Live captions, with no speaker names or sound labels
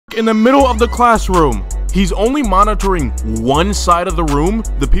in the middle of the classroom. He's only monitoring one side of the room,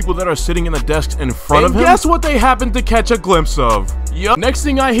 the people that are sitting in the desks in front of him. Guess what they happen to catch a glimpse of? Yup. Next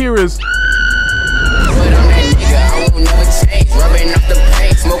thing I hear is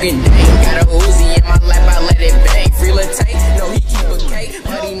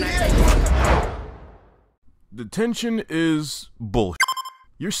detention is bullshit.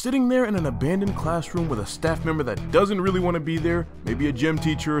 You're sitting there in an abandoned classroom with a staff member that doesn't really want to be there, maybe a gym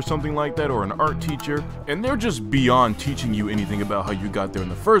teacher or something like that, or an art teacher, and they're just beyond teaching you anything about how you got there in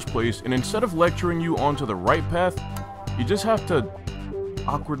the first place, and instead of lecturing you onto the right path, you just have to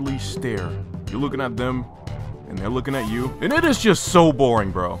awkwardly stare. You're looking at them, and they're looking at you, and it is just so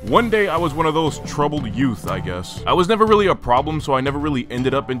boring, bro. One day, I was one of those troubled youth, I guess. I was never really a problem, so I never really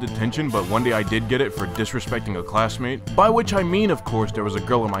ended up in detention, but one day I did get it for disrespecting a classmate. By which I mean, of course, there was a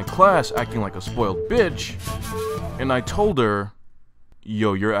girl in my class acting like a spoiled bitch, and I told her,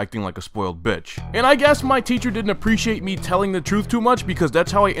 yo, you're acting like a spoiled bitch. And I guess my teacher didn't appreciate me telling the truth too much because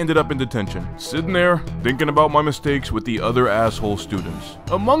that's how I ended up in detention. Sitting there, thinking about my mistakes with the other asshole students.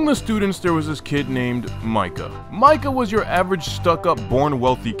 Among the students, there was this kid named Micah. Micah was your average stuck-up, born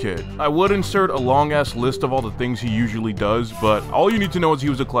wealthy kid. I would insert a long-ass list of all the things he usually does, but all you need to know is he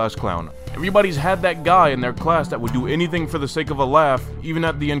was a class clown. Everybody's had that guy in their class that would do anything for the sake of a laugh, even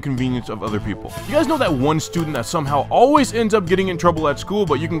at the inconvenience of other people. You guys know that one student that somehow always ends up getting in trouble at school,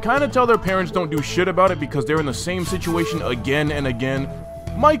 but you can kind of tell their parents don't do shit about it because they're in the same situation again and again?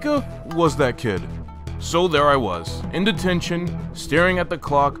 Micah was that kid. So there I was, in detention, staring at the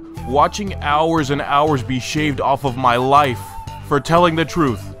clock, watching hours and hours be shaved off of my life for telling the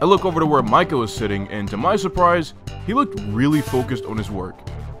truth. I look over to where Micah was sitting, and to my surprise, he looked really focused on his work.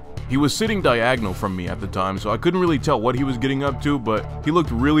 He was sitting diagonal from me at the time, so I couldn't really tell what he was getting up to, but he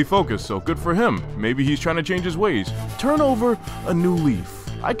looked really focused, so good for him. Maybe he's trying to change his ways. Turn over a new leaf.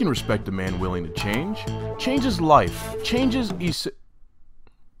 I can respect a man willing to change. Change his life. Changes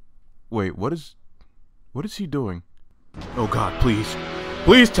Wait, what is he doing? Oh God, please.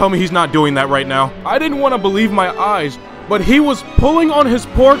 Please tell me he's not doing that right now. I didn't want to believe my eyes, but he was pulling on his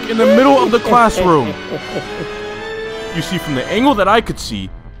pork in the middle of the classroom. You see, from the angle that I could see,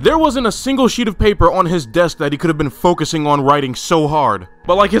 there wasn't a single sheet of paper on his desk that he could have been focusing on writing so hard.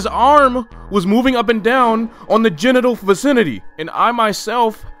 But like his arm was moving up and down on the genital vicinity. And I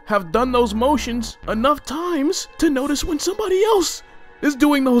myself have done those motions enough times to notice when somebody else is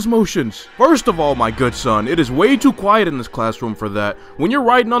doing those motions. First of all, my good son, it is way too quiet in this classroom for that. When you're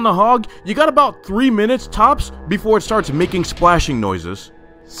riding on the hog, you got about 3 minutes tops before it starts making splashing noises.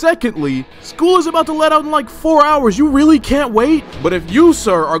 Secondly, school is about to let out in like 4 hours. You really can't wait? But if you,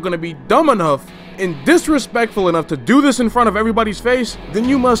 sir, are gonna be dumb enough and disrespectful enough to do this in front of everybody's face, then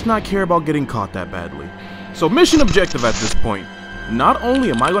you must not care about getting caught that badly. So mission objective at this point. Not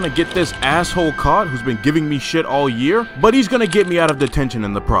only am I gonna get this asshole caught who's been giving me shit all year, but he's gonna get me out of detention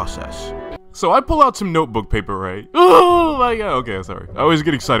in the process. So I pull out some notebook paper, right? Oh my God, okay, sorry. I always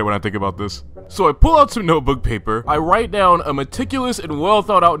get excited when I think about this. So I pull out some notebook paper, I write down a meticulous and well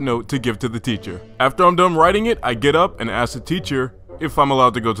thought out note to give to the teacher. After I'm done writing it, I get up and ask the teacher if I'm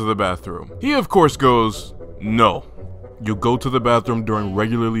allowed to go to the bathroom. He of course goes, no. You'll go to the bathroom during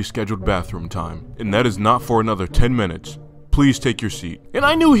regularly scheduled bathroom time, and that is not for another 10 minutes. Please take your seat. And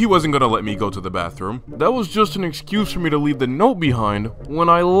I knew he wasn't gonna let me go to the bathroom. That was just an excuse for me to leave the note behind when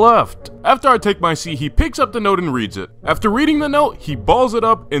I left. After I take my seat, he picks up the note and reads it. After reading the note, he balls it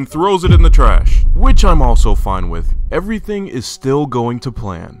up and throws it in the trash, which I'm also fine with. Everything is still going to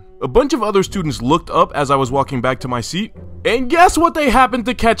plan. A bunch of other students looked up as I was walking back to my seat, and guess what they happened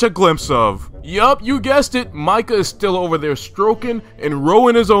to catch a glimpse of? Yup, you guessed it, Micah is still over there stroking and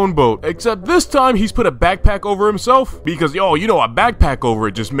rowing his own boat. Except this time, he's put a backpack over himself, because yo, you know a backpack over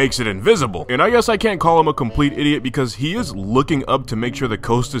it just makes it invisible. And I guess I can't call him a complete idiot because he is looking up to make sure the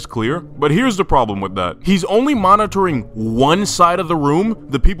coast is clear. But here's the problem with that. He's only monitoring one side of the room,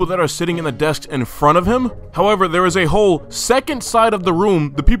 the people that are sitting in the desks in front of him. However, there is a whole second side of the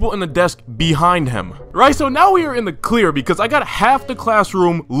room, the people in the desk behind him. Right, so now we are in the clear because I got half the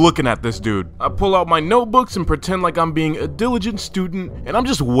classroom looking at this dude. I pull out my notebooks and pretend like I'm being a diligent student, and I'm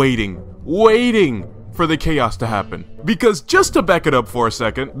just waiting for the chaos to happen. Because just to back it up for a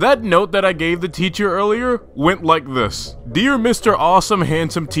second, that note that I gave the teacher earlier went like this. Dear Mr. Awesome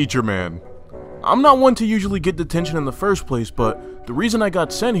Handsome Teacher Man, I'm not one to usually get detention in the first place, but the reason I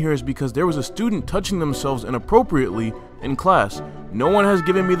got sent here is because there was a student touching themselves inappropriately in class. No one has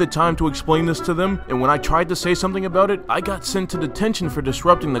given me the time to explain this to them, and when I tried to say something about it, I got sent to detention for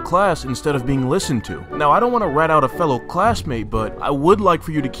disrupting the class instead of being listened to. Now, I don't want to rat out a fellow classmate, but I would like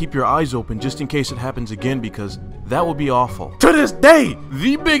for you to keep your eyes open just in case it happens again, because that would be awful. To this day,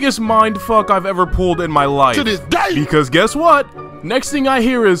 the biggest mindfuck I've ever pulled in my life. To this day! Because guess what? Next thing I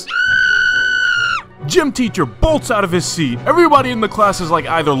hear is... Gym teacher bolts out of his seat. Everybody in the class is like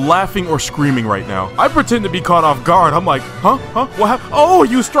either laughing or screaming right now. I pretend to be caught off guard. I'm like, huh? What happened? Oh,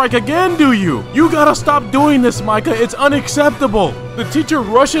 you strike again, do you? You gotta stop doing this, Micah. It's unacceptable. The teacher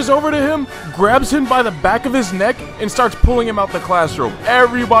rushes over to him, grabs him by the back of his neck, and starts pulling him out the classroom.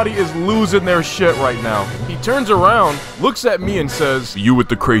 Everybody is losing their shit right now. He turns around, looks at me and says, "You with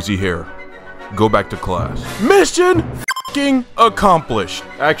the crazy hair, go back to class." Mission accomplished.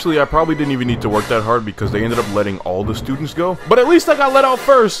 Actually, I probably didn't even need to work that hard because they ended up letting all the students go. But at least I got let out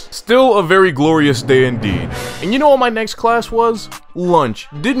first. Still a very glorious day indeed. And you know what my next class was? Lunch.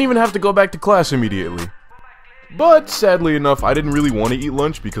 Didn't even have to go back to class immediately. But sadly enough, I didn't really want to eat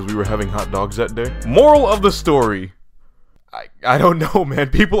lunch because we were having hot dogs that day. Moral of the story. I don't know,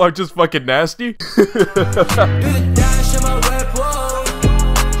 man. People are just fucking nasty.